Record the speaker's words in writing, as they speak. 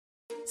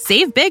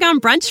Save big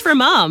on brunch for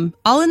mom,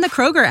 all in the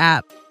Kroger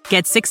app.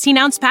 Get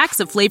 16-ounce packs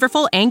of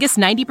flavorful Angus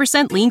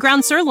 90% lean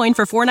ground sirloin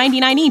for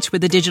 $4.99 each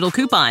with a digital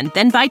coupon.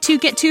 Then buy 2,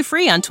 get 2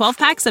 free on 12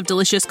 packs of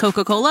delicious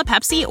Coca-Cola,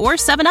 Pepsi, or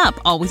 7-Up,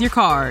 all with your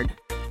card.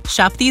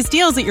 Shop these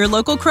deals at your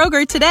local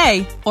Kroger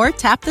today, or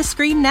tap the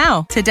screen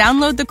now to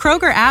download the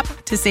Kroger app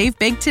to save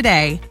big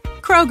today.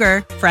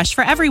 Kroger, fresh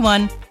for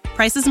everyone.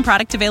 Prices and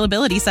product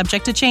availability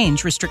subject to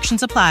change.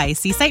 Restrictions apply.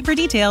 See site for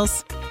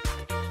details.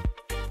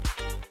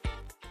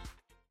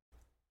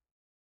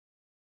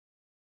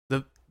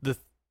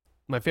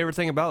 My favorite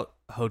thing about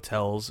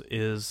hotels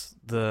is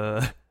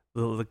the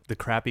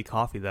crappy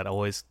coffee that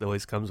always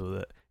comes with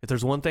it. If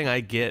there's one thing I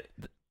get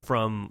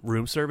from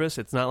room service,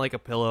 it's not like a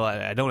pillow.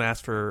 I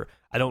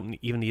don't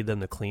even need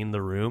them to clean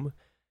the room.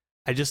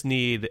 I just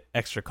need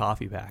extra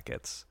coffee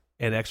packets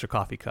and extra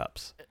coffee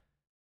cups.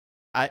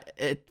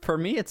 For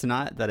me, it's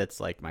not that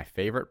it's like my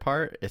favorite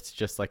part. It's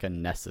just like a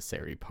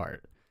necessary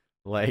part.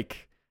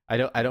 Like I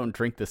don't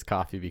drink this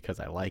coffee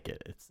because I like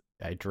it.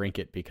 I drink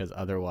it because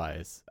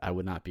otherwise I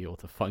would not be able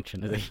to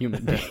function as a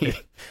human being.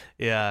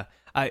 Yeah.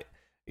 I'm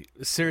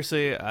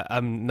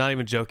not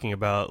even joking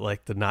about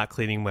like the not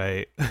cleaning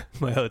my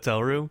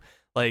hotel room.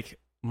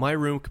 Like my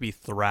room could be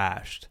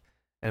thrashed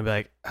and be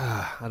like,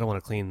 I don't want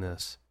to clean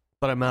this,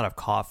 but I'm out of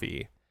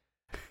coffee.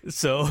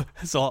 So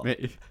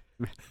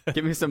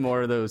give me some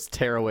more of those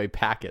tearaway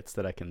packets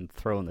that I can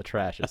throw in the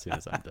trash as soon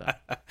as I'm done.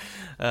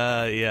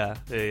 Yeah.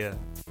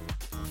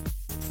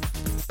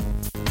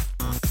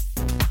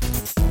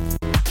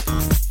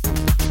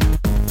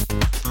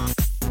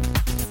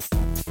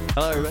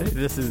 Hello, everybody.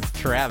 This is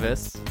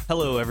Travis.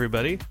 Hello,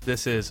 everybody.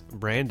 This is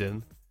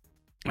Brandon.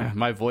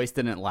 My voice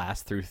didn't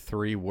last through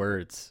 3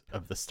 words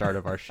of the start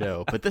of our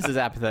show, but this is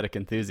Apathetic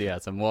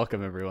Enthusiasm.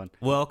 Welcome, everyone.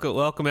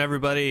 Welcome,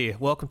 everybody.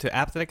 Welcome to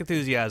Apathetic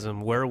Enthusiasm,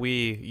 where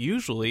we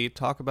usually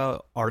talk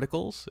about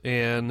articles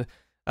and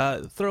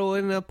throw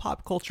in a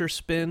pop culture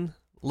spin,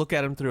 look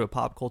at them through a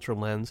pop culture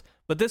lens.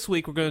 But this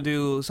week, we're going to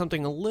do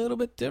something a little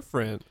bit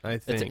different, I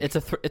think.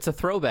 It's a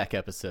throwback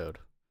episode.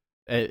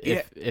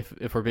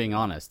 If we're being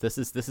honest, this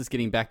is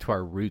getting back to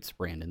our roots,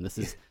 Brandon. This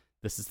is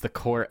the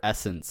core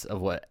essence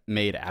of what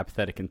made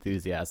Apathetic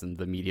Enthusiasm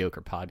the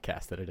mediocre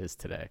podcast that it is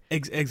today.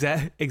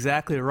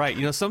 Exactly right.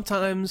 You know,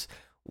 sometimes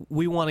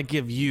we want to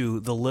give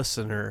you, the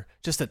listener,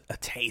 just a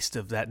taste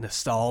of that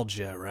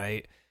nostalgia,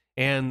 right?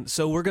 And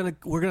so we're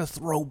gonna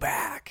throw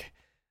back.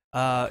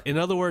 In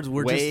other words,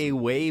 we're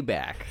way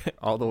back,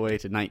 all the way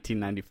to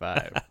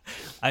 1995.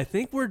 I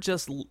think we're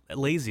just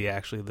lazy.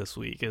 Actually, this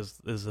week is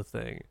the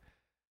thing.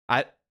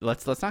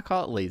 Let's not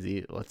call it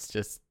lazy. Let's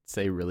just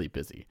say really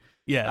busy.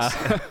 Yes.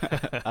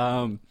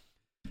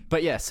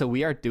 But yeah, so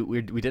we did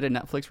a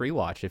Netflix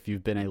rewatch. If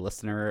you've been a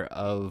listener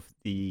of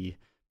the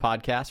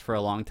podcast for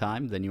a long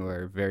time, then you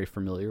are very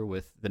familiar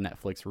with the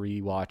Netflix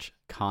rewatch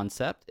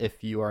concept.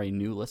 If you are a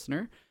new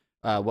listener,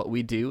 what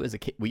we do is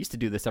we used to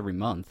do this every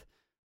month,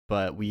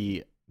 but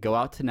we go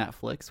out to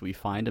Netflix, we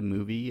find a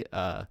movie,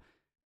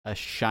 a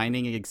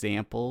shining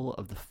example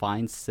of the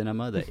fine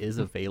cinema that is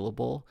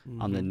available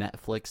on the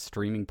Netflix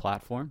streaming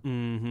platform.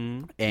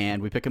 Mm-hmm.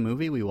 And we pick a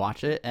movie, we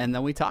watch it, and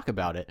then we talk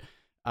about it.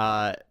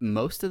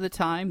 Most of the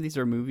time, these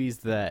are movies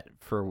that,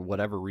 for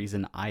whatever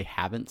reason, I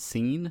haven't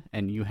seen,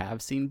 and you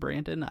have seen,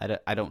 Brandon.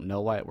 I don't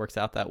know why it works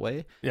out that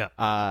way. Yeah.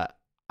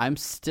 I'm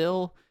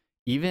still,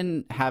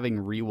 even having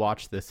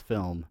rewatched this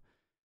film,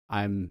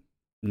 I'm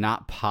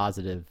not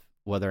positive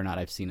whether or not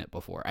I've seen it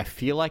before. I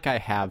feel like I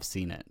have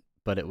seen it,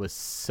 but it was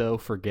so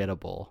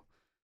forgettable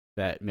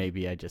that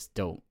maybe I just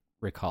don't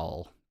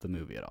recall the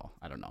movie at all.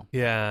 I don't know.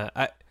 Yeah,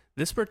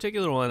 this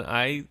particular one,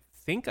 I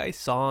think I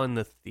saw in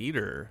the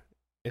theater,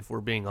 if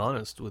we're being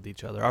honest with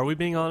each other. Are we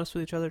being honest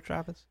with each other,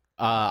 Travis?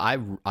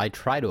 I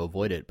try to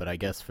avoid it, but I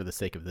guess for the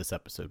sake of this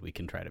episode, we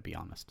can try to be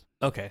honest.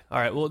 Okay, all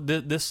right. Well,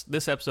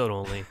 this episode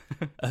only.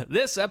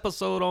 This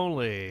episode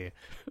only.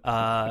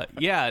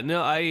 Yeah,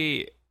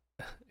 no,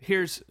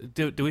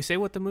 do we say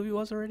what the movie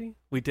was already?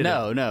 We did.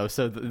 No.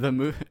 So the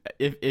movie,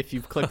 if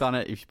you've clicked on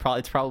it,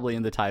 it's probably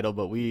in the title.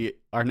 But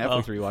our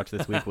Netflix rewatch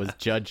this week was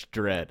Judge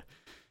Dredd.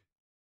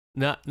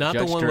 Not Judge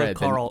the one Dredd, with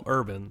Carl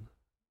Urban.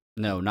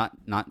 No, not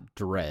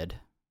Dredd.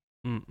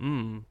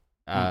 And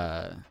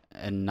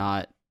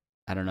not,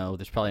 I don't know.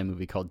 There's probably a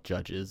movie called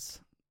Judges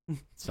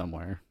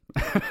somewhere.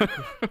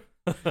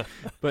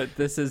 But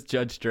this is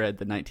Judge Dredd,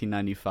 the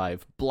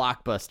 1995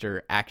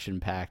 blockbuster,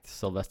 action-packed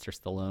Sylvester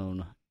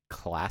Stallone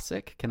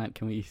classic. Can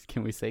we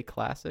say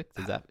classic?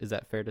 Is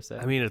that fair to say?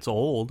 I mean, it's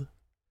old.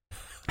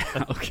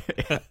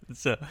 Okay.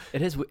 So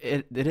it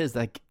is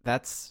like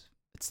it's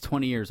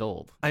 20 years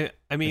old. I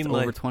mean, it's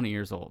like, over 20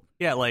 years old.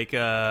 Yeah, like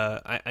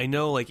I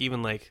know, like,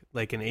 even like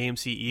an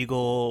AMC Eagle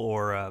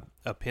or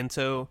a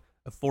Pinto,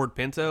 a Ford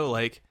Pinto.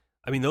 Like,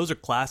 I mean, those are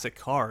classic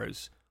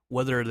cars.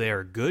 Whether they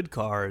are good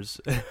cars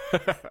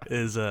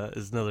is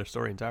another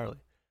story entirely.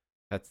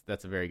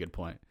 That's a very good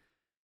point.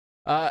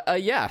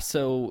 Yeah.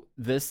 So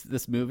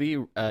this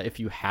movie, if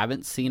you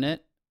haven't seen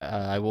it,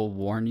 I will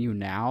warn you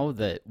now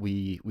that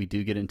we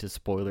do get into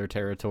spoiler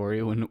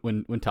territory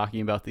when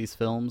talking about these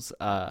films.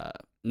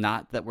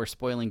 not that we're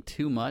spoiling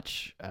too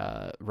much.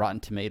 Rotten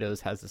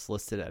Tomatoes has this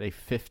listed at a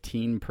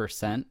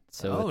 15%,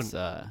 so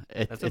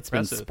it's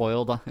been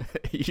spoiled.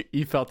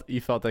 you felt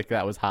like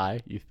that was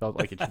high. You felt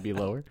like it should be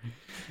lower.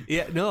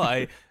 Yeah,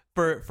 no,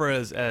 for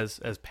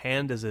as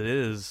panned as it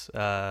is,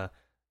 I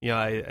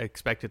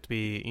expect it to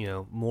be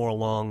more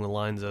along the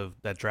lines of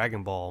that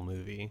Dragon Ball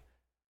movie.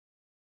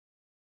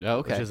 Oh,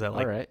 okay, which is at,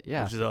 like, all right,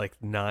 yeah, which is at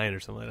like 9 or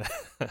something like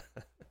that.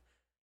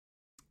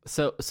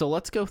 So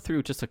let's go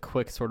through just a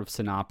quick sort of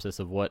synopsis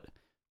of what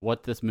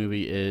this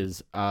movie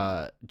is.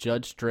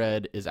 Judge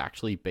Dredd is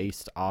actually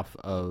based off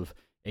of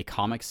a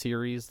comic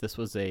series. This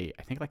was I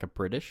think like a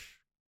British,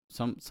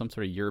 some sort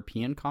of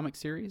European comic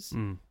series,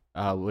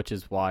 which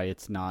is why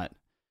it's not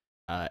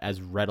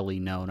as readily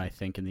known, I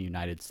think, in the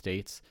United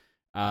States.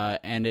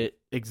 And it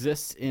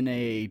exists in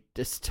a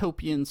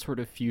dystopian sort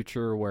of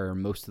future where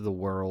most of the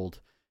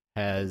world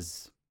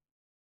is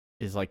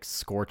like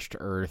scorched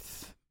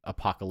earth,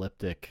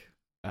 apocalyptic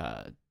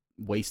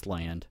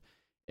wasteland,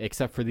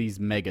 except for these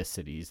mega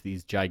cities,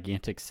 these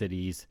gigantic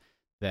cities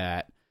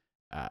that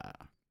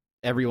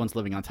everyone's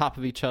living on top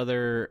of each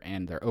other,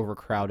 and they're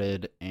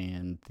overcrowded,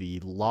 and the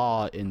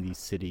law in these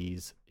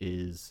cities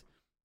is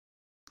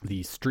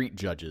the street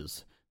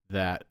judges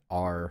that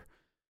are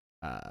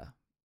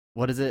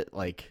what is it,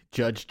 like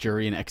judge,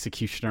 jury, and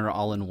executioner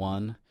all in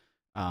one.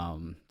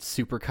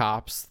 Super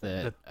cops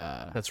that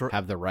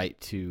have the right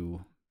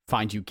to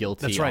find you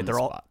guilty. That's right. On the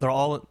spot. They're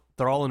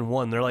all in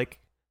one. They're like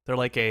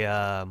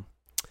a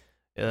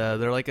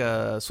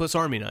Swiss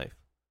Army knife.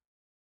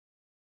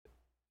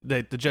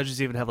 The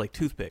judges even have like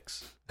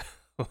toothpicks.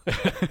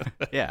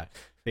 Yeah,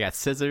 they got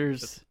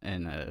scissors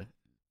and a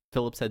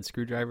Phillips head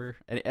screwdriver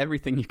and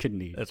everything you could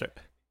need. That's right.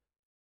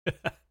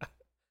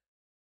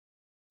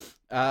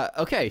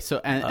 Okay,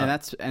 so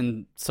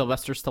and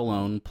Sylvester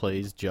Stallone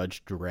plays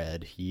Judge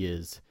Dredd. He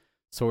is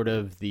sort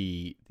of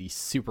the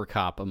super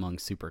cop among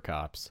super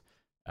cops,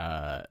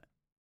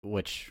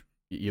 which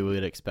you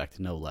would expect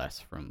no less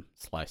from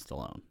Sly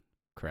Stallone,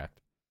 correct?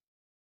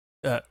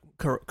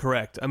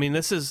 Correct. I mean,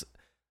 this is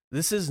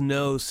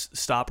no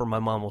Stop or My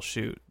Mom Will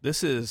Shoot.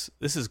 This is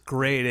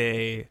grade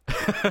A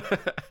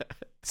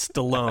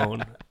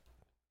Stallone,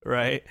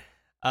 right?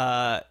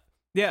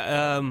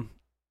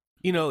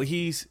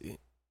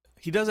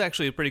 He does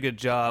actually a pretty good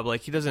job.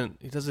 Like he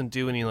doesn't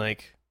do any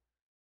like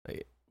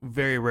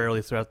very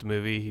rarely throughout the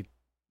movie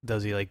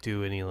he like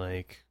do any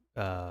like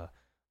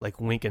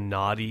wink and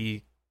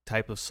naughty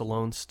type of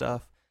Stallone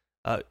stuff.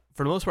 For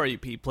the most part,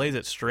 he plays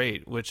it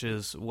straight, which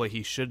is what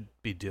he should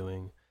be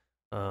doing.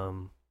 I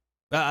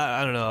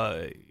don't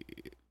know.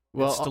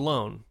 Well, it's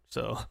Stallone,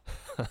 so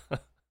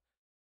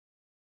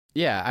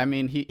yeah. I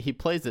mean, he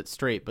plays it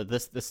straight, but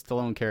this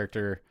Stallone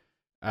character,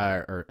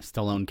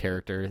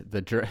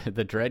 the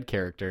Dredd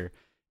character,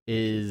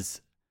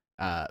 is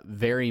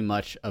very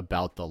much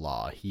about the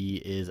law. He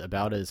is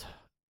about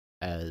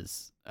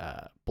as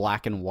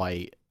black and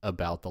white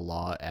about the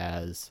law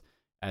as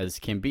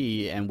can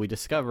be, and we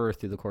discover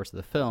through the course of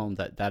the film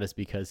that is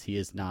because he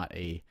is not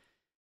a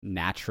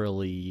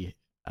naturally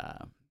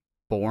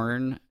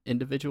born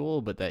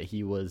individual, but that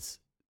he was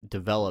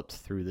developed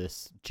through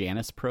this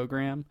Janus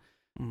program,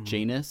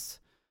 Janus,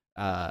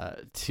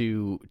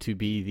 to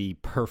be the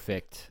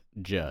perfect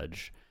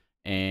judge.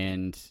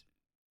 And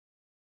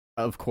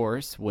of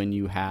course, when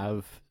you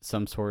have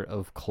some sort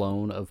of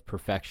clone of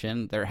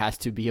perfection, there has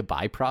to be a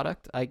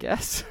byproduct, I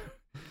guess.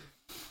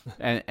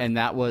 and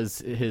that was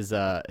his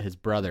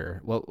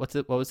brother. What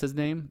was his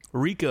name?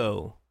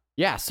 Rico.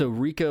 Yeah, so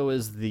Rico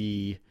is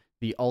the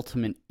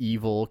ultimate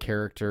evil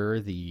character,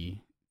 the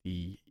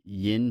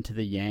yin to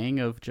the yang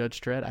of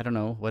Judge Dredd. I don't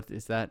know, what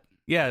is that?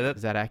 Yeah,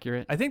 is that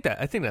accurate? I think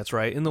that's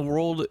right. In the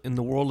world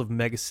of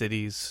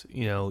megacities,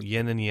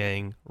 yin and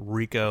yang,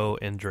 Rico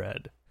and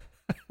Dredd.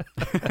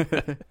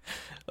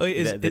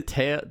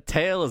 The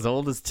tale as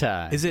old as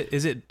time. Is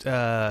it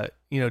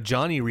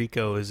Johnny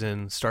Rico is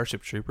in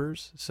Starship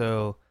Troopers,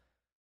 so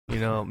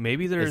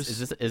maybe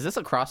there's is this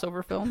a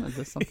crossover film? Is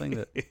this something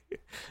that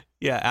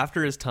yeah,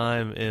 after his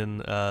time in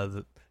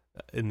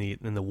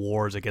the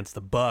wars against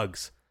the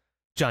bugs,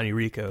 Johnny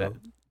Rico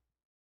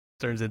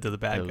turns into the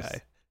bad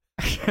guy.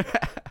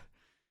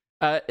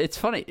 It's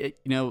funny,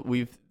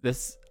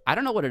 I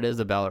don't know what it is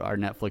about our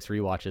Netflix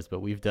rewatches, but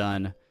we've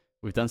done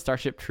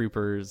Starship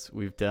Troopers,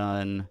 we've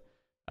done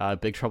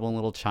Big Trouble in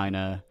Little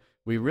China.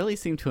 We really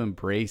seem to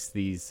embrace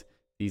these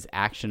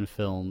action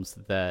films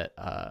that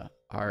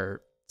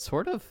are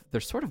sort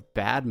of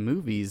bad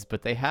movies,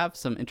 but they have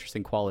some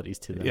interesting qualities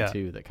to them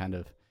too that kind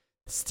of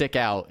stick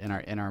out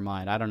in our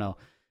mind. I don't know.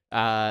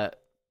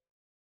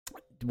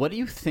 What do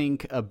you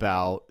think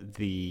about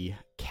the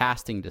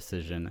casting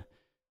decision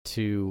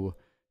to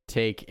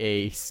take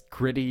a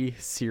gritty,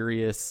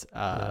 serious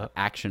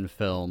action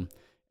film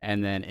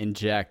and then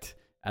inject,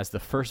 as the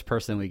first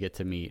person we get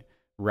to meet,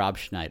 Rob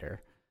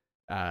Schneider?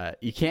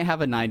 You can't have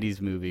a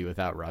 90s movie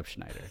without Rob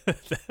Schneider.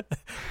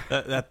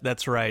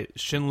 That's right.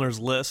 Schindler's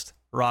List,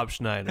 Rob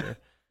Schneider.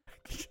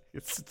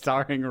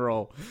 starring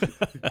role.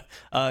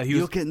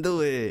 You can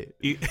do it.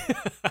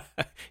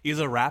 He's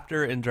a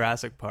raptor in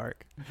Jurassic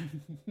Park.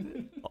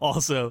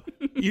 Also,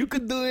 you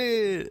can do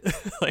it.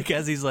 Like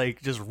as he's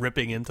like just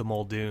ripping into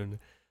Muldoon.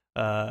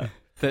 The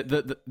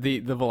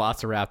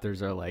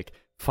velociraptors are like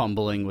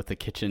fumbling with the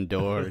kitchen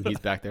door, and he's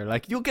back there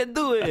like, you can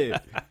do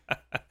it.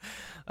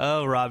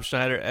 Oh, Rob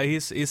Schneider,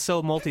 he's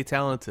so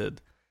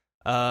multi-talented.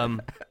 No,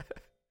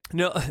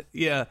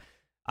 yeah,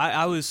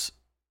 I was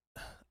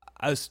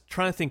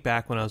trying to think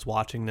back when I was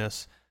watching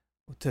this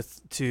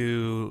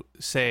to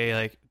say,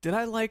 like, did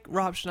I like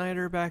Rob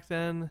Schneider back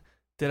then?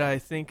 Did I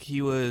think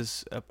he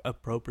was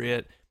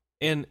appropriate?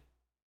 And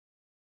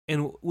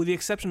with the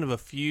exception of a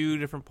few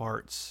different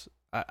parts,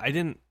 I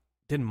didn't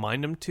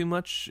mind him too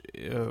much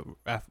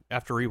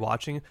after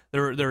rewatching.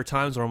 There were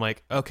times where I'm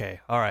like, okay,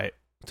 all right,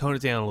 tone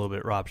it down a little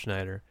bit, Rob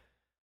Schneider,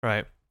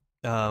 right?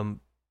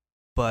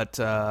 But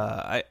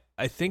I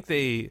think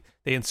they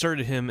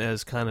inserted him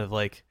as kind of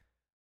like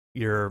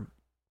the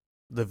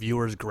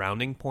viewer's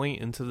grounding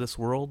point into this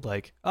world.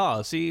 Like,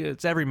 oh, see,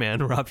 it's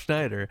everyman Rob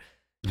Schneider.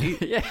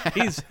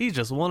 He's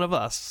just one of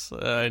us,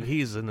 and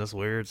he's in this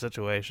weird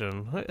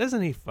situation.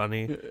 Isn't he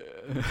funny?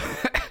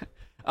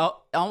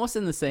 Almost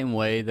in the same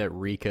way that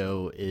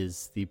Rico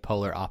is the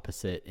polar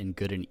opposite in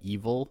Good and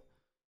Evil,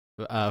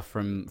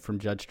 from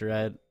Judge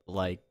Dredd.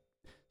 Like,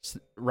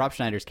 Rob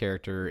Schneider's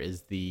character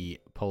is the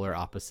polar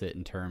opposite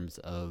in terms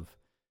of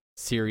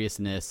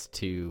seriousness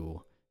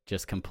to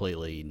just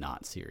completely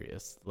not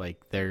serious.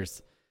 Like,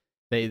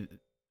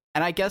 and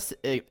I guess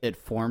it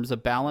forms a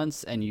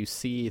balance, and you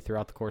see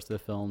throughout the course of the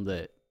film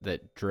that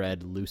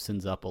Dredd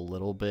loosens up a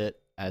little bit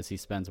as he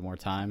spends more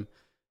time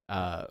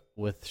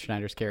with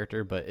Schneider's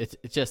character. But it's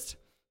just,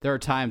 there are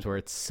times where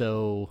it's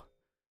so,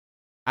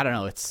 I don't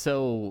know, it's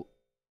so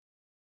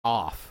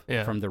off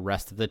from the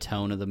rest of the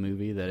tone of the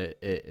movie that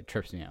it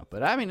trips me out.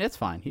 But I mean, it's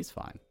fine. He's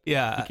fine.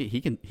 Yeah,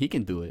 he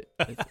can do it.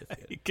 It's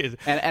good.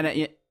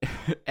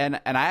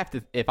 And I have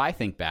to, if I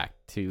think back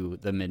to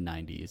the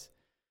mid-90s,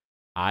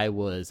 I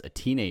was a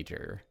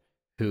teenager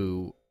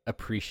who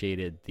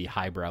appreciated the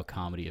highbrow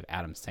comedy of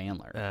Adam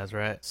Sandler. That's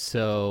right.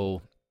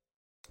 So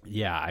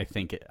yeah, I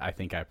think I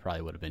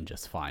probably would have been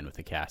just fine with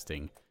the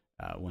casting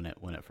when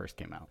it first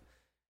came out.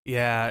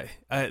 Yeah,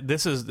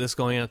 this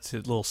going out to a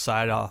little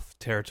side off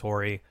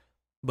territory,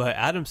 but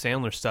Adam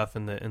Sandler stuff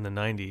in the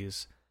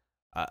 90s.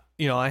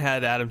 I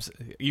had Adam's.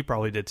 You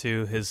probably did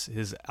too.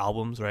 His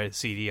albums, right?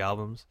 CD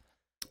albums.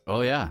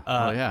 Oh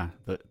yeah,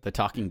 the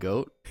talking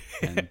goat.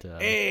 And,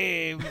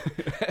 hey,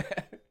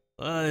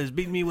 he's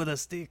beating me with a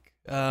stick.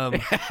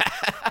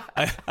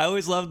 I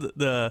always loved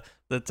the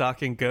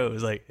talking goat. It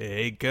was like,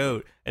 hey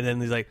goat, and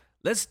then he's like,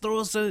 let's throw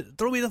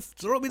me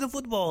the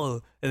football,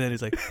 and then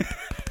he's like.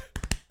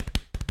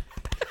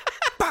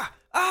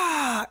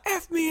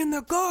 F me in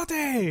the gote.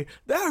 There,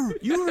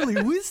 you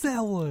really whizzed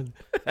that one.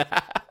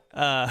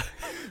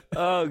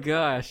 Oh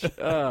gosh.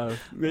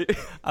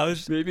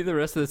 Maybe the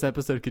rest of this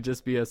episode could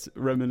just be us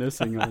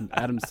reminiscing on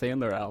Adam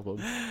Sandler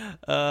albums.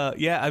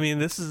 Yeah, I mean,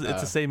 it's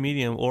the same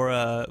medium. Or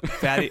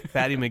Fatty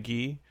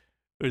McGee,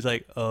 who's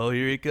like, oh,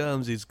 here he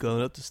comes. He's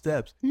going up the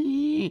steps.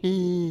 Hey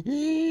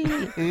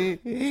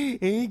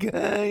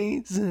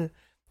guys.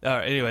 All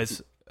right.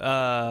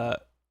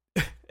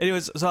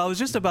 Anyways, so I was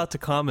just about to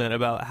comment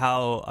about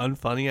how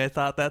unfunny I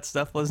thought that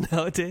stuff was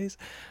nowadays.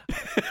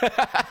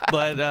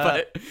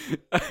 But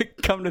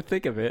come to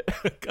think of it,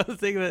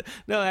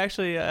 no,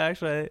 actually,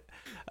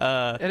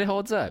 it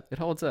holds up. It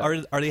holds up.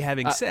 Are they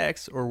having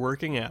sex or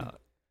working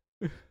out?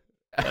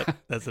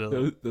 That's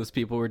another. Those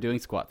people were doing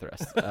squat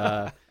thrusts.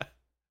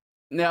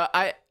 No,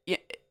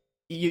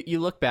 you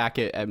look back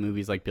at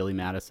movies like Billy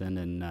Madison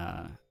and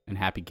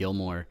Happy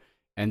Gilmore,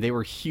 and they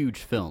were huge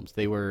films.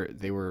 They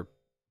were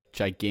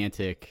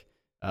gigantic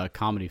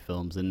comedy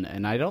films,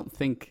 and I don't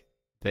think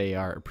they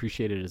are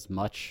appreciated as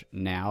much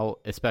now,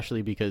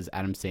 especially because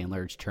Adam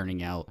Sandler is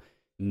churning out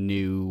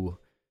new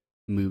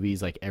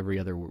movies like every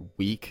other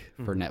week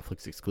for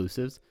Netflix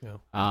exclusives. Yeah.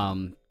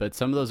 But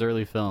some of those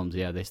early films,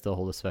 yeah, they still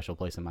hold a special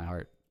place in my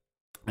heart.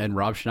 And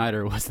Rob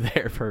Schneider was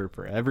there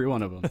for every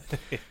one of them.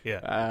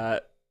 Yeah.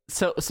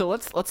 So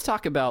let's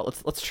talk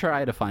about let's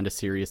try to find a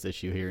serious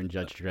issue here in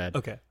Judge Dredd.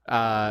 Okay.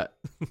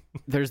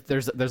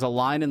 There's a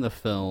line in the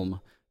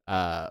film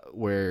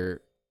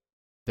where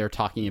they're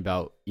talking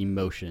about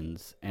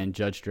emotions, and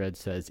Judge Dredd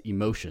says,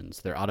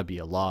 emotions, there ought to be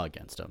a law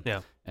against them.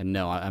 Yeah. And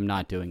no, I'm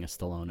not doing a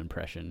Stallone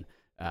impression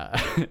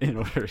in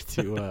order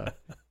to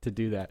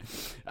do that.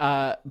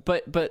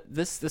 But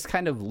this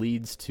kind of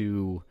leads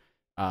to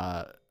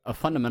a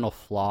fundamental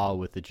flaw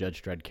with the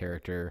Judge Dredd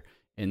character,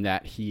 in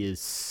that he is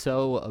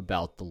so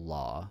about the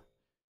law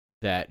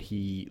that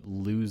he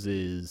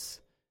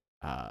loses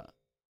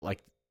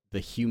like the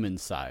human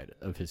side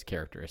of his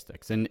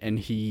characteristics, and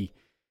he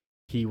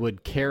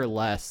would care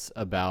less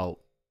about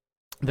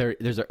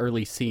there's an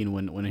early scene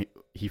when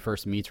he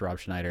first meets Rob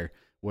Schneider,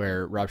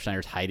 where Rob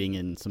Schneider's hiding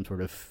in some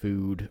sort of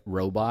food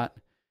robot,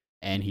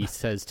 and he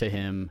says to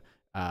him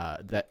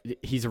that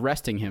he's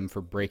arresting him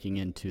for breaking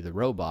into the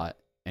robot,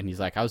 and he's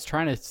like, I was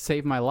trying to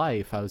save my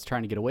life. I was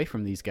trying to get away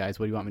from these guys.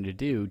 What do you want me to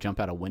do? Jump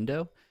out a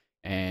window?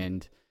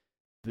 And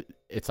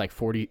it's like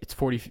 40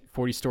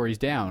 stories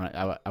down.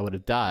 I would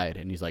have died.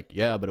 And he's like,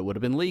 yeah, but it would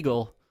have been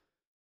legal.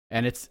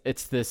 And it's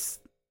this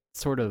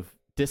sort of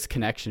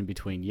disconnection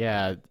between,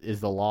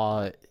 is the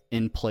law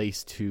in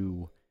place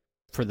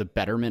for the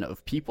betterment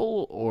of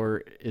people,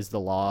 or is the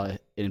law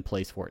in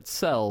place for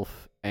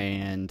itself,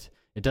 and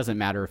it doesn't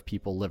matter if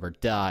people live or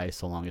die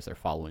so long as they're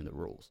following the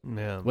rules?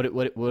 Yeah. What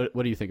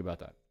do you think about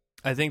that?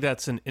 I think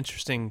that's an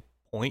interesting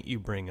point you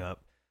bring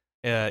up,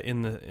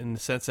 in the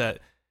sense that,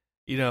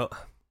 you know,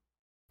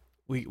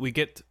 we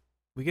get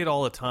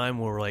all the time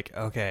where we're like,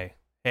 okay,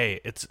 hey,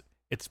 it's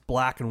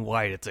black and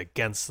white, it's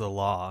against the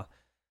law.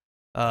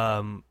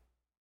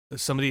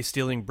 Somebody's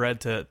stealing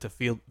bread to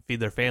feed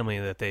their family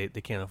that they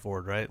can't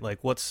afford, right?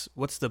 Like, what's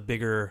the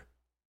bigger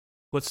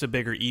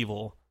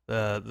evil?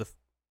 The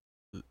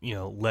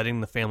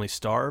letting the family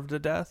starve to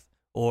death,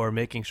 or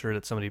making sure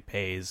that somebody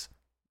pays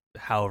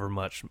however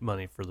much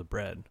money for the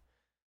bread.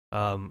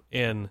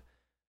 In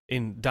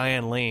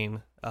Diane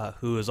Lane,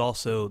 who is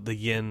also the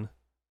yin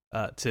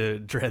to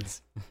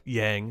Dredd's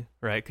yang,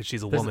 right? Because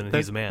she's a woman and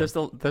he's a man.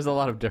 There's a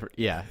lot of different,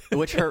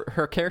 Which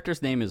her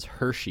character's name is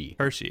Hershey.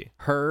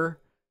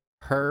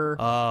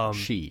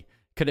 She.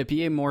 Could it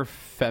be a more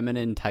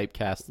feminine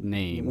typecast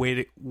name?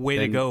 Way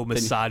to go,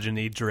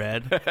 misogyny,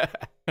 Dredd.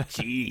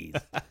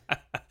 Jeez.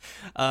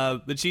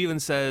 But she even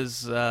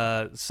says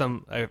I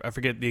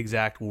forget the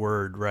exact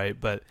word, right?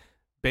 But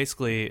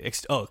basically,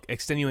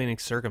 extenuating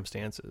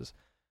circumstances,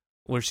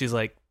 where she's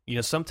like,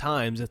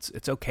 sometimes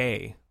it's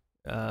okay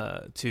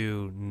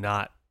to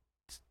not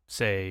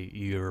say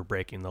you're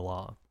breaking the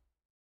law.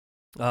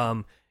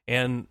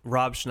 And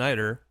Rob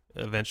Schneider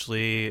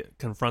eventually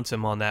confronts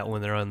him on that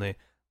when they're on the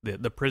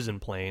prison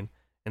plane,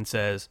 and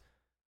says,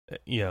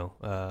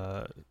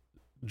 Dredd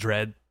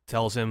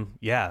tells him,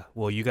 yeah,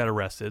 well, you got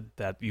arrested,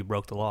 that you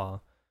broke the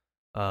law.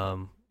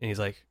 And he's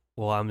like,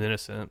 well, I'm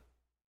innocent.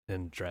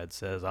 And Dredd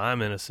says,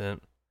 I'm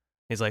innocent.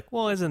 He's like,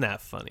 well, isn't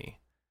that funny?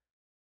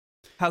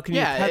 How can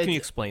you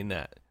explain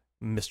that,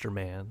 Mr.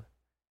 Man?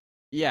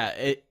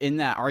 Yeah, in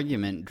that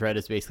argument, Dredd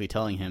is basically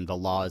telling him the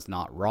law is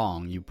not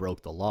wrong. You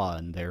broke the law,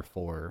 and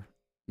therefore,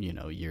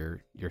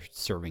 you're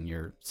serving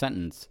your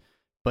sentence.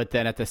 But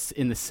then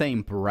in the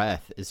same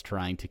breath is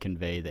trying to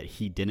convey that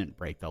he didn't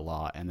break the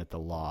law and that the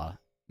law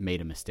made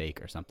a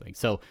mistake or something.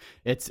 So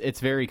it's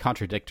very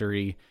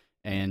contradictory,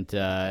 and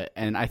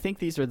I think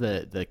these are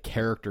the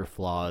character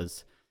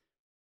flaws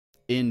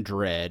in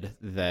Dredd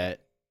that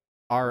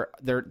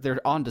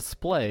they're on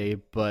display.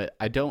 But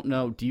I don't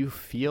know, do you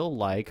feel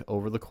like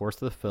over the course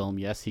of the film,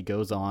 yes, he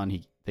goes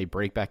on, they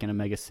break back into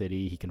Mega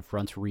City, he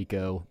confronts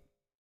Rico,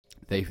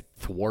 they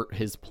thwart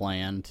his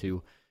plan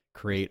to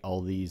create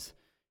all these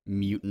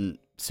mutant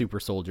super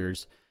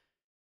soldiers,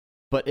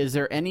 but is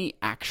there any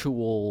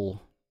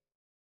actual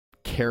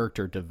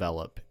character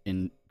development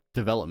in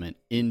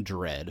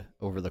Dredd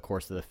over the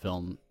course of the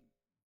film,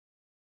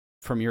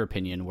 from your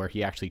opinion, where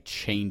he actually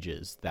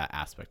changes that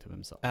aspect of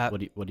himself? What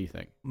do you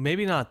think?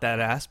 Maybe not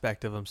that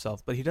aspect of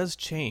himself, but he does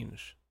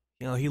change.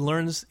 He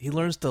learns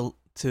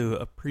to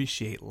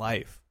appreciate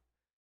life,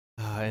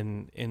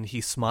 and he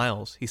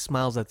smiles. He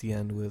smiles at the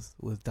end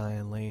with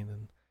Diane Lane,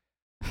 and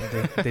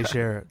they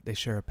share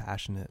a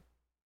passionate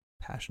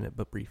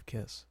but brief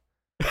kiss.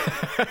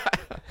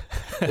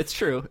 It's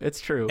true.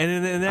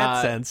 And in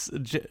that sense,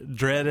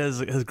 Dredd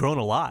has grown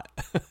a lot,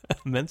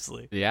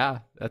 immensely. Yeah,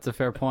 that's a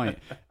fair point.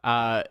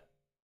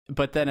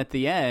 But then at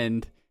the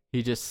end,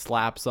 he just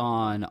slaps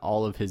on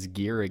all of his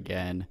gear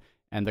again,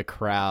 and the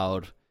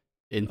crowd,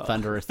 in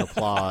thunderous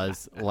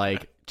applause,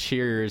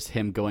 cheers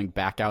him going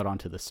back out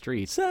onto the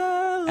streets.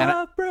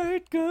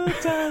 Celebrate good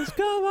times,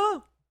 come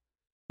on.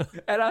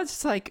 And I was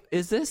just like,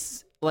 is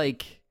this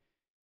like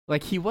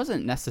he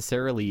wasn't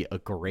necessarily a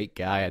great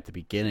guy at the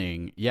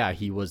beginning. Yeah,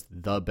 he was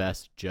the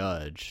best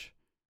judge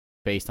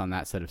based on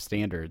that set of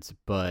standards.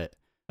 But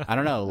I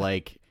don't know,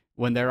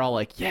 when they're all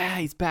like, yeah,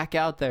 he's back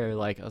out there.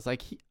 I was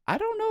like, I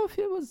don't know if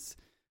it was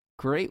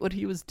great what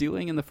he was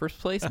doing in the first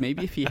place.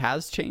 Maybe if he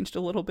has changed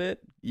a little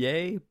bit,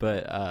 yay.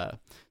 But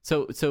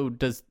so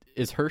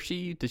is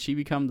Hershey? Does she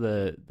become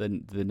the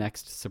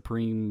next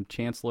Supreme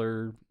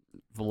Chancellor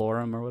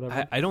Valorum or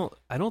whatever? I don't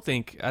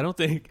think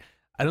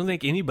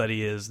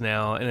anybody is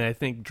now, and I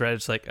think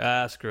Dredd's like,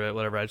 screw it,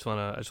 whatever. I just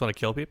want to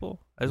kill people.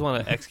 I just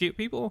want to execute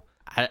people.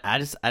 I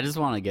just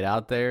want to get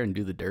out there and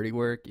do the dirty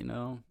work,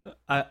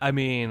 I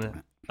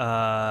mean,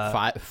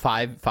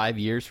 5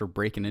 years for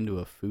breaking into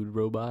a food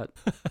robot.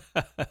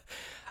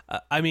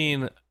 I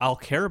mean, I'll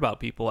care about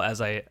people as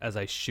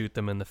I shoot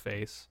them in the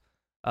face,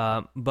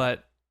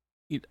 but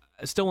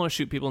I still want to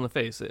shoot people in the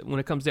face when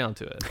it comes down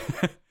to it.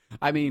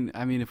 I mean,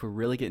 if we're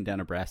really getting down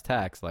to brass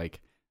tacks,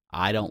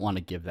 I don't want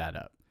to give that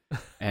up.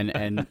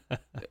 And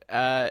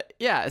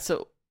yeah,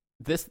 so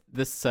this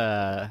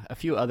a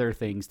few other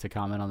things to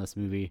comment on this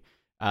movie.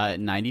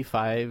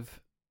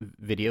 95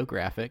 video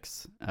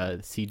graphics,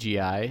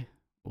 CGI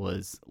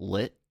was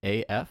lit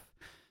AF.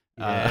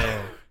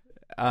 Yeah.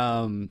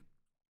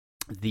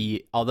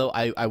 Although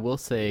I will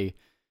say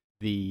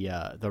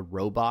the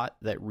robot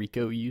that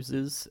Rico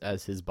uses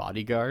as his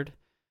bodyguard,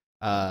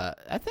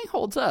 that thing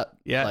holds up.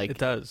 Yeah, like, it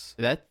does.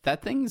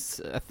 That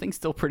thing's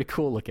still pretty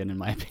cool looking, in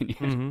my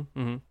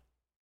opinion.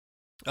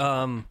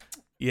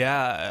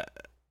 Yeah.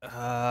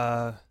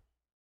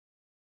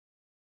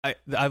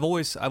 I've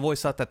always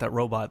thought that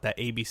robot, that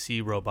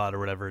ABC robot or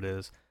whatever it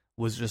is,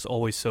 was just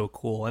always so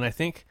cool. And I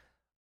think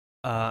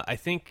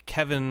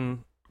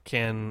Kevin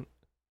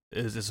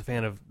is a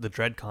fan of the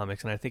Dredd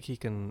comics, and I think he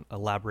can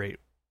elaborate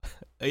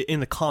in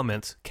the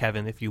comments,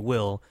 Kevin, if you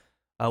will,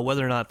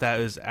 whether or not that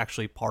is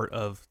actually part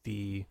of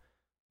the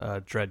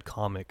Dredd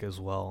comic as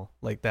well,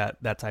 like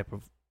that type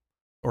of,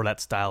 or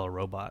that style of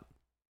robot.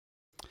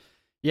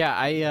 Yeah,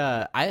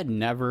 I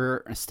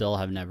still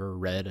have never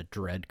read a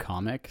Dredd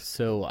comic,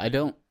 so I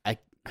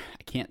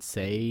can't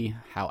say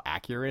how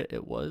accurate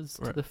it was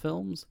to the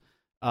films.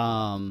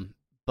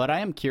 But I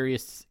am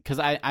curious because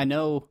I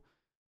know,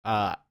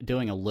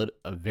 doing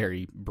a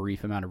very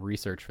brief amount of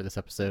research for this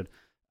episode,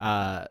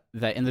 that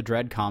in the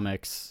Dredd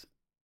comics,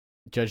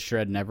 Judge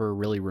Dredd never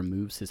really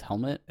removes his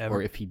helmet, Ever.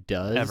 or if he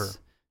does, Ever.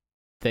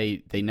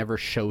 they never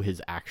show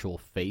his actual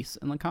face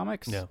in the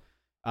comics. No.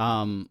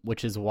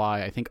 Which is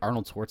why I think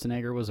Arnold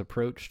Schwarzenegger was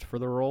approached for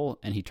the role,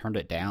 and he turned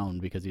it down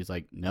because he's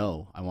like,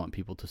 no, I want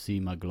people to see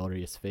my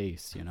glorious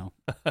face, you know?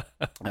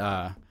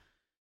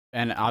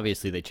 And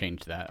obviously they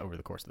changed that over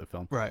the course of the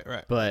film.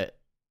 Right. But,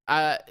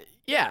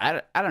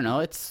 yeah, I don't know.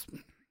 It's,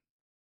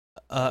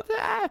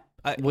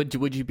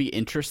 would you be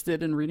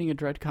interested in reading a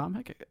Dredd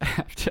comic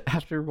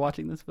after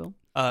watching this film?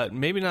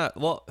 Maybe not.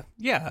 Well,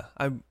 yeah,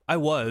 I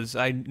was.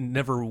 I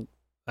never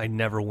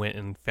went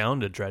and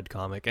found a Dredd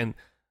comic, and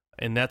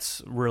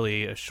that's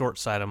really a short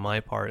side on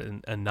my part,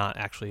 and not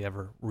actually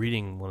ever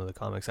reading one of the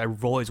comics.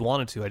 I've always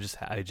wanted to. I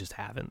just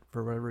haven't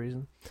for whatever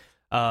reason.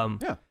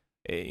 Yeah.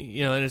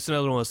 You know, and it's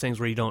another one of those things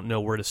where you don't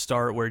know where to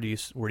start. Where do you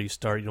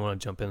start? You don't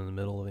want to jump in the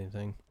middle of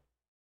anything.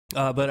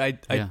 But I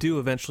do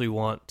eventually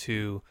want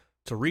to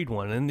read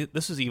one, and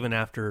this is even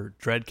after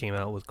Dredd came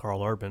out with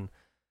Carl Urban.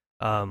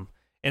 You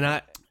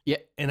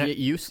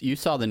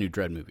saw the new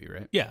Dredd movie,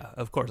 right? Yeah,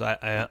 of course.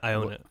 I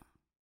own it.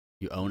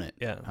 You own it.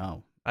 Yeah.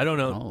 Oh. I don't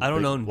know. I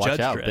don't own Watch Judge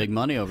out, Dredd. big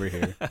money over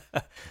here.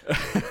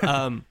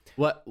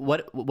 What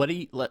do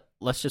you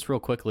let's just real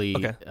quickly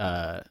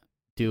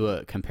do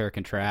a compare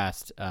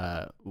contrast.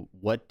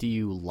 What do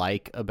you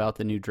like about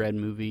the new Dredd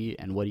movie,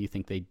 and what do you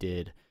think they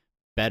did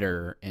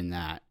better in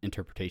that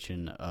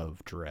interpretation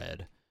of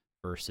Dredd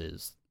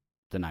versus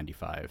the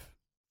 95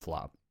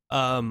 flop?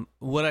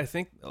 What I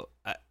think,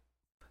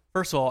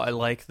 first of all, I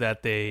like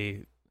that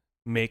they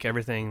make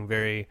everything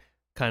very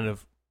kind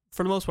of,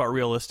 for the most part,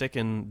 realistic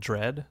in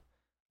Dredd.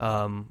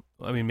 I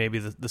mean, maybe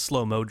the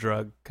slow-mo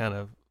drug kind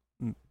of,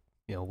 you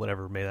know,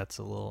 whatever, maybe that's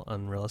a little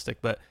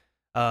unrealistic, but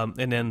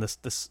and then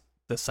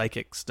the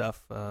psychic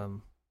stuff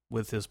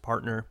with his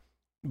partner.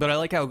 But I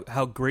like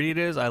how gritty it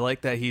is. I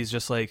like that he's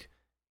just a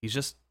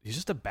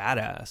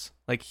badass.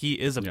 Like, he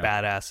is a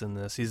badass in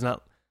this. He's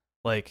not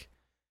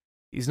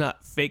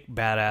fake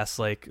badass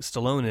like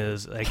Stallone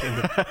is, like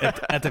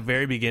at the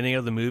very beginning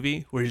of the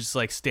movie, where he's just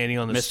like standing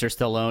on the Mr.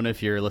 Stallone,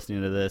 if you're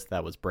listening to this,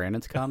 that was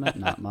Brandon's comment,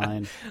 not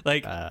mine.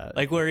 like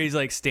where he's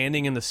like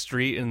standing in the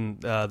street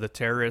and the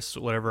terrorists,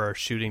 whatever, are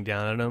shooting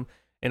down at him,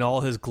 and all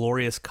his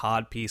glorious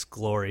codpiece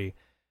glory.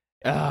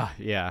 Yeah.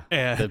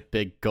 The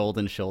big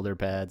golden shoulder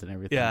pads and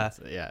everything. Yeah.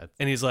 So, yeah.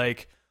 And he's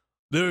like,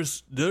 they're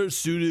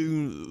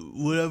shooting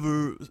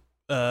whatever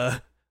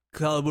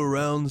caliber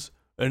rounds,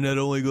 and that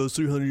only goes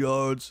 300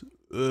 yards,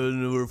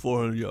 and we're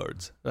 400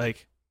 yards.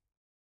 Like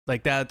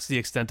that's the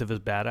extent of his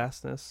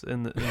badassness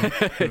in the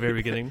very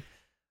beginning.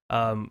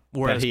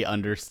 Whereas that he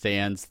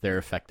understands their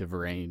effective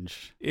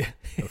range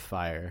of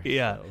fire.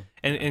 Yeah. So.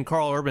 And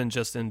Carl Urban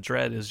just in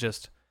Dredd is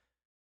just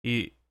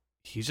he's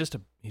just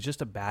a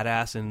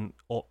badass, and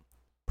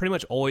pretty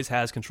much always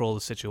has control of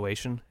the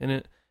situation in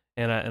it.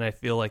 And I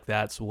feel like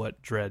that's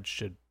what Dredd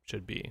should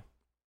be.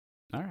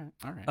 All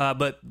right.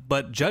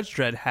 But Judge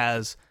Dredd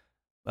has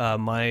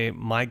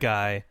my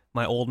guy,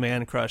 my old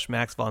man crush,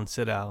 Max von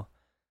Sydow.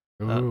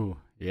 Ooh,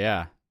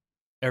 yeah.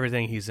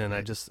 Everything he's in,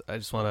 I just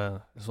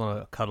want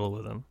to cuddle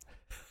with him.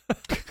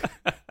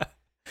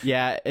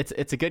 Yeah,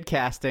 it's a good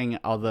casting,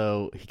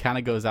 although he kind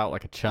of goes out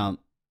like a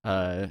chump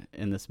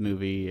in this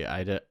movie.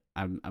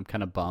 I'm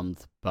kind of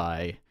bummed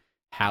by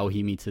how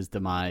he meets his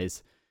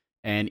demise,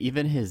 and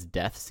even his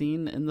death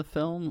scene in the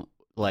film.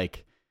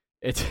 Like,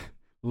 it's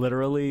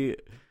literally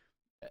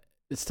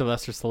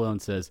Sylvester Stallone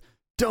says,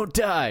 "Don't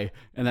die,"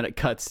 and then it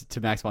cuts to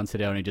Max von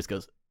Sydow, and he just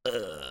goes,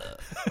 "Ugh,"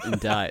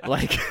 and die.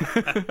 Like,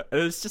 it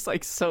was just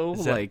like so.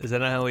 Is like, is that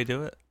not how we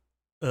do it?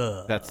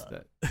 That's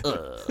that.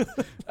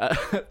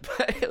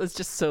 But it was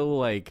just so,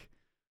 like,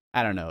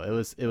 I don't know. It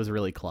was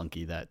really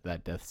clunky,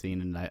 that death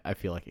scene, and I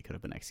feel like it could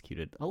have been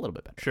executed a little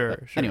bit better. Sure.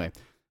 Anyway,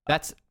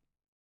 that's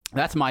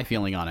my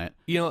feeling on it.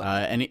 You know,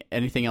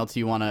 anything else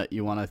you wanna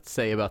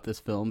say about this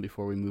film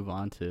before we move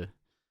on to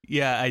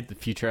the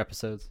future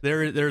episodes?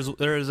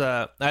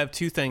 I have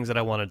two things that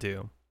I want to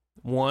do.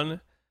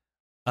 One,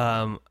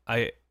 I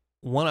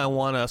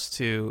want us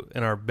to,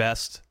 in our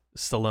best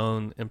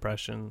Stallone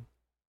impression,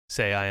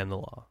 say I am the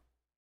law.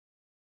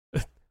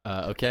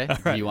 Okay.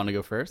 right. Do you want to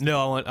go first?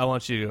 No, I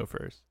want you to go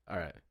first. All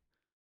right.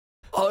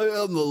 I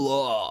am the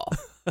law.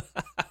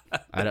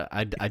 I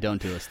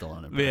don't do a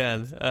Stallone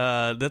impression.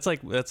 Man, that's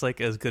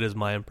like as good as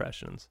my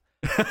impressions.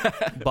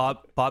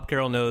 Bob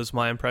Carroll knows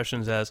my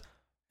impressions as,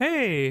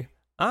 "Hey,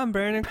 I'm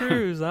Brandon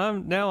Cruz.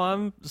 I'm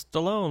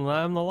Stallone.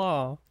 I'm the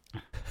law."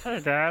 Hey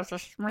guys,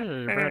 it's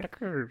me, Brandon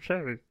Cruz.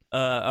 Hey.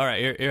 All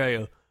right, here I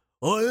go.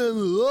 I am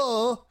the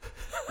law.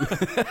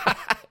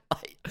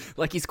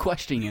 Like he's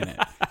questioning it.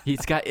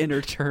 He's got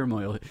inner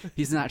turmoil.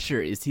 He's not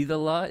sure. Is he the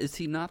law? Is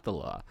he not the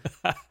law?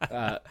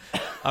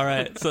 All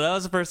right, so that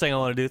was the first thing I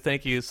want to do.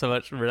 Thank you so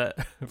much for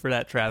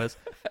that, Travis.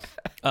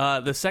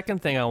 The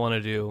second thing I want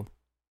to do,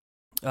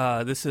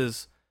 I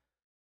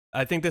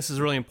think this is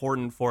really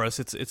important for us.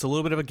 It's a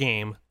little bit of a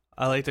game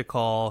I like to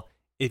call,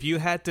 if you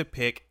had to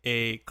pick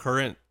a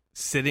current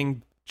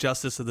sitting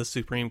justice of the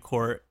Supreme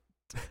Court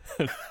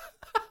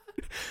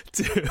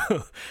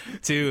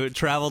to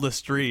travel the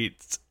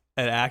streets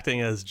and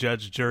acting as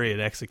judge, jury,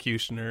 and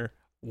executioner,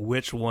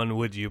 which one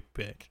would you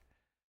pick?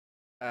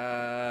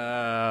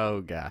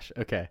 Oh gosh.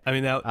 Okay. I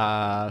mean that.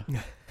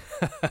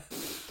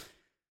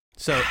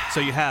 So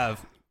you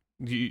have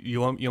you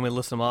want me to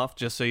list them off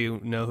just so you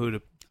know who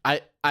to.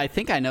 I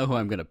think I know who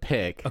I'm gonna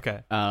pick.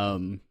 Okay.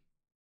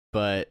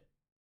 But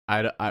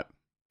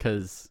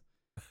because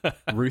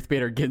Ruth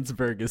Bader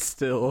Ginsburg is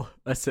still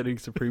a sitting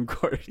Supreme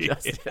Court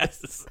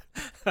justice.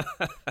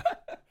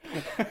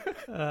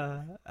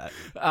 Yeah,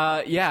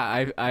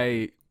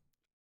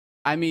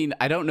 I mean,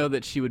 I don't know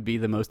that she would be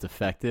the most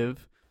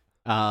effective.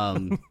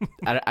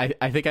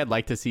 I think I'd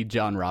like to see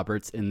John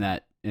Roberts in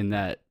that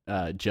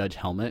judge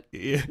helmet.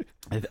 Yeah.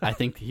 I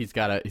think he's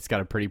got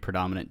a pretty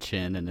predominant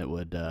chin, and it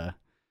would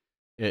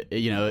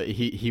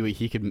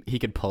he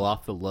could pull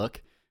off the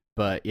look.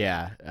 But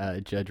yeah,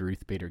 Judge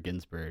Ruth Bader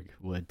Ginsburg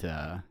would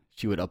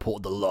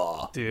uphold the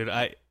law. Dude,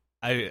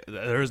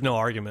 there's no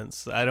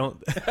arguments. I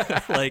don't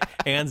like,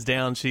 hands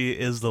down, she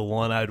is the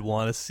one I'd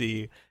want to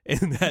see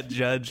in that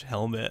judge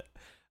helmet.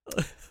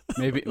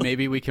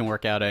 Maybe we can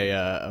work out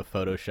a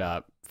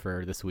Photoshop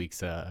for this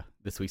week's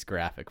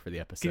graphic for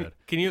the episode.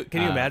 Can you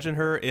imagine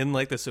her in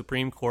like the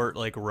Supreme Court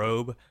like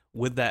robe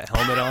with that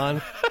helmet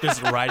on,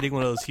 just riding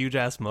one of those huge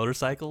ass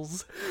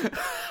motorcycles?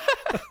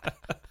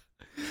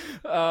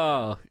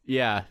 Oh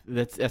yeah,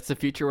 that's the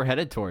future we're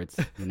headed towards.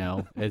 You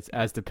know, it's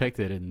as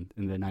depicted in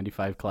the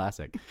 '95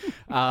 classic.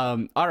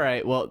 All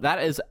right, well,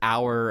 that is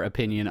our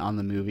opinion on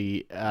the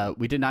movie.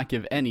 We did not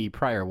give any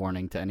prior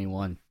warning to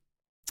anyone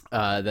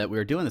that we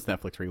were doing this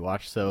Netflix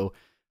rewatch, so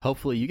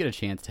hopefully you get a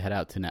chance to head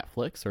out to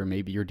Netflix or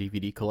maybe your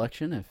DVD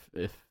collection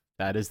if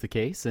that is the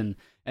case, and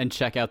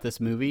check out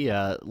this movie.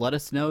 Let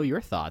us know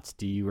your thoughts.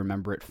 Do you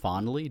remember it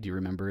fondly? Do you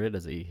remember it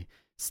as a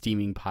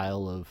steaming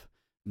pile of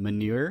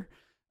manure?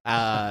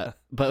 But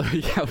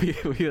yeah,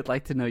 we would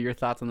like to know your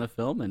thoughts on the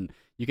film, and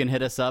you can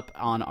hit us up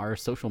on our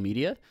social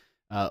media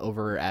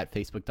over at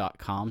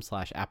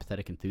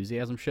facebook.com/apathetic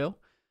enthusiasm show,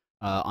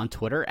 on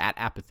Twitter at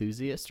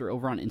apathusiast, or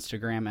over on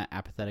Instagram at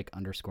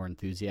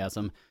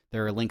apathetic_enthusiasm.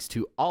 There are links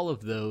to all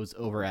of those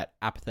over at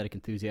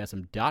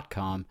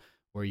apatheticenthusiasm.com,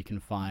 where you can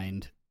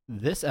find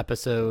this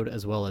episode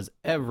as well as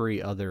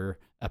every other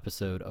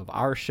episode of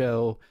our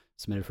show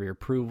submitted for your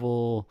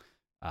approval,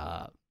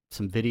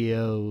 some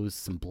videos,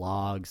 some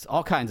blogs,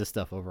 all kinds of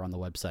stuff over on the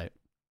website.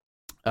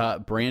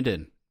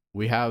 Brandon,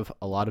 we have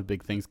a lot of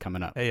big things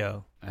coming up.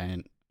 Heyo.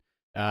 And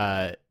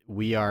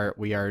we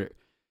are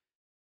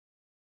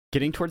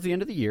getting towards the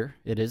end of the year.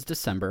 It is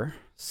December.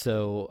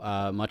 So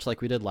much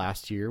like we did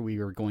last year, we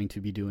are going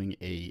to be doing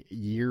a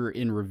year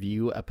in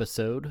review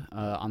episode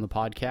on the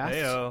podcast.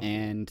 Heyo.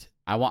 And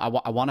I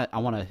want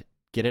to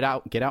get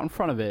out in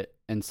front of it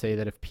and say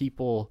that if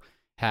people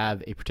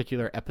have a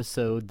particular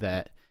episode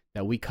that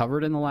we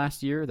covered in the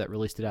last year that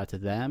really stood out to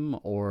them,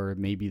 or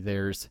maybe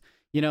there's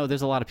a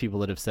lot of people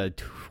that have said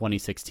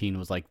 2016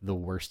 was like the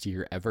worst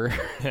year ever.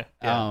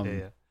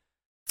 Yeah.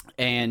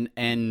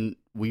 And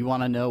we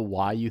want to know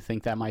why you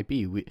think that might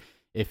be.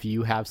 If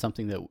you have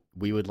something that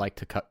we would like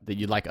to that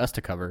you'd like us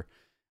to cover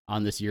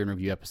on this year in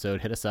review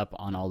episode, hit us up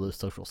on all those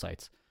social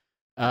sites.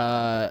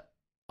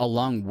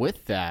 Along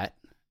with that,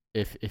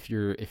 if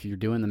you're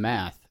doing the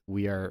math,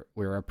 we're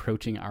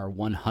approaching our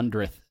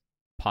 100th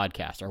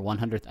podcast, our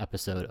 100th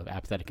episode of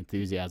Apathetic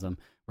Enthusiasm.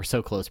 We're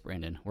so close,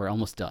 Brandon. We're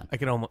almost done. I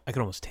can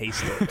almost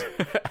taste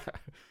it.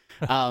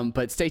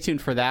 But stay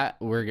tuned for that.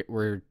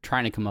 We're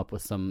trying to come up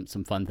with some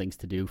fun things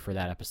to do for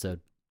that episode.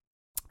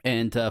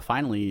 And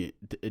finally,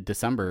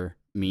 December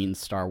means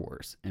Star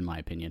Wars, in my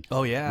opinion.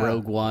 Oh yeah,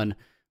 Rogue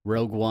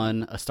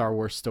One, a Star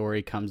Wars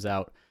story comes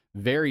out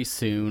very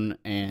soon,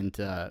 and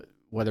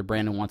whether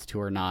Brandon wants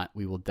to or not,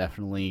 we will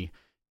definitely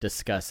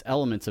discuss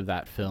elements of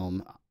that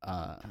film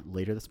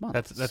later this month.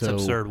 That's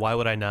absurd. Why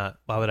would I not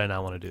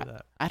want to do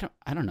that? I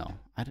don't know.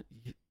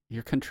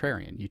 You're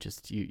contrarian.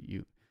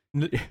 You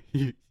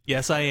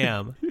Yes, I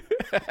am.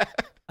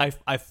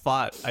 I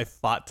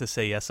fought to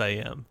say yes, I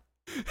am.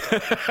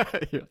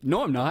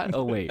 No, I'm not.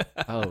 Oh, wait.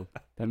 Oh,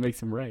 that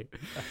makes him right.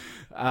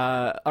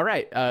 All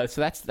right.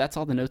 So that's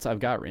all the notes I've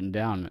got written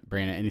down.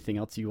 Brandon, anything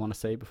else you want to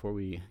say before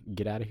we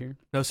get out of here?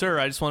 No, sir.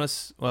 I just want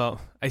to.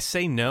 Well, I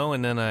say no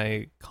and then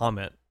I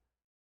comment.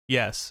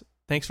 Yes.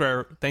 Thanks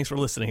for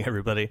listening,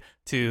 everybody.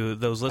 To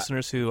those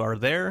listeners who are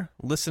there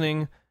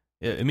listening,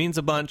 it means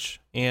a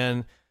bunch.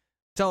 And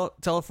tell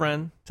a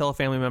friend, tell a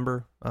family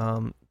member.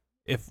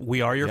 If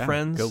we are your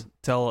friends,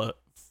 tell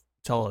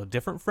a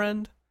different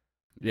friend.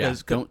 Yeah,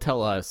 don't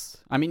tell us.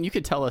 I mean, you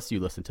could tell us you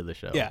listen to the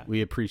show. Yeah.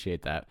 We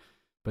appreciate that.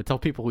 But tell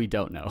people we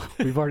don't know.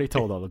 We've already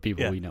told all the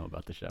people we know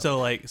about the show.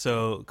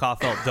 So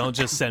Kaufelt, don't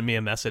just send me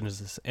a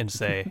message and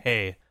say,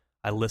 "Hey,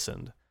 I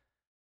listened."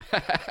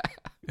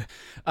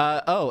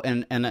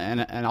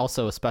 And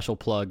also a special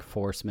plug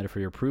for Submitted for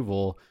Your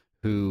Approval,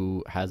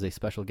 who has a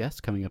special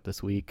guest coming up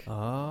this week. Oh.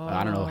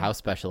 I don't know how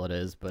special it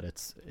is, but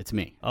it's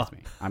me. Oh. It's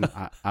me.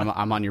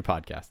 I'm on your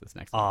podcast this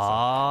next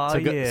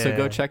week. So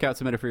go check out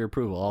Submitted for Your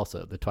Approval.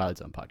 Also, the Twilight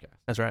Zone podcast.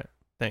 That's right.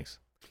 Thanks.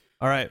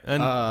 All right,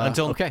 and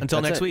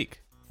until next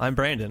week. I'm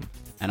Brandon.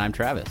 And I'm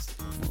Travis.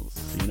 We'll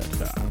see you next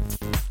time.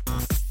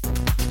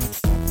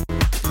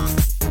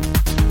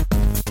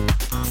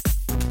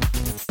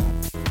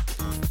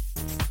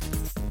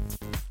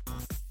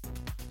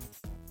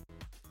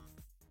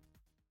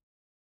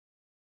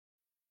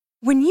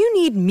 When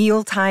you need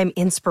mealtime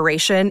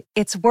inspiration,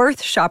 it's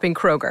worth shopping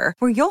Kroger,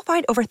 where you'll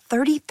find over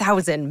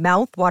 30,000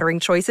 mouth-watering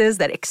choices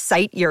that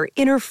excite your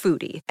inner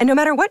foodie. And no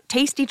matter what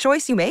tasty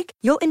choice you make,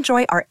 you'll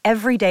enjoy our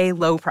everyday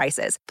low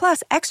prices,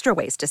 plus extra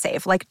ways to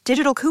save, like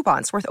digital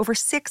coupons worth over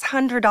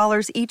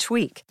 $600 each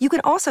week. You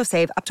can also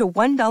save up to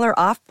 $1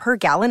 off per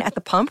gallon at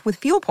the pump with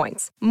fuel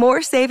points.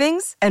 More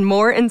savings and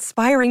more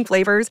inspiring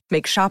flavors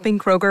make shopping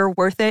Kroger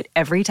worth it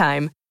every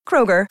time.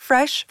 Kroger,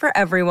 fresh for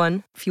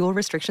everyone. Fuel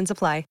restrictions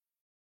apply.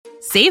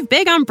 Save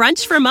big on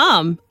brunch for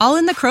mom, all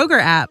in the Kroger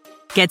app.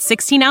 Get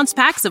 16-ounce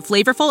packs of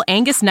flavorful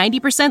Angus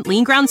 90%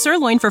 lean ground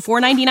sirloin for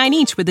 $4.99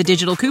 each with a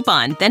digital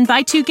coupon. Then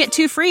buy 2, get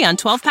 2 free on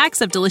 12 packs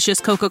of delicious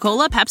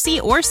Coca-Cola,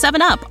 Pepsi, or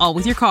 7-Up, all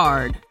with your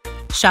card.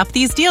 Shop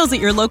these deals at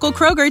your local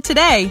Kroger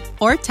today,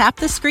 or tap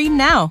the screen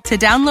now to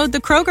download the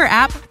Kroger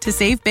app to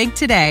save big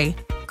today.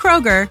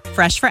 Kroger,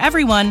 fresh for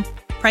everyone.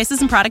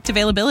 Prices and product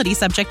availability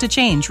subject to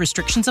change.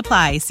 Restrictions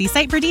apply. See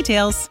site for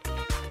details.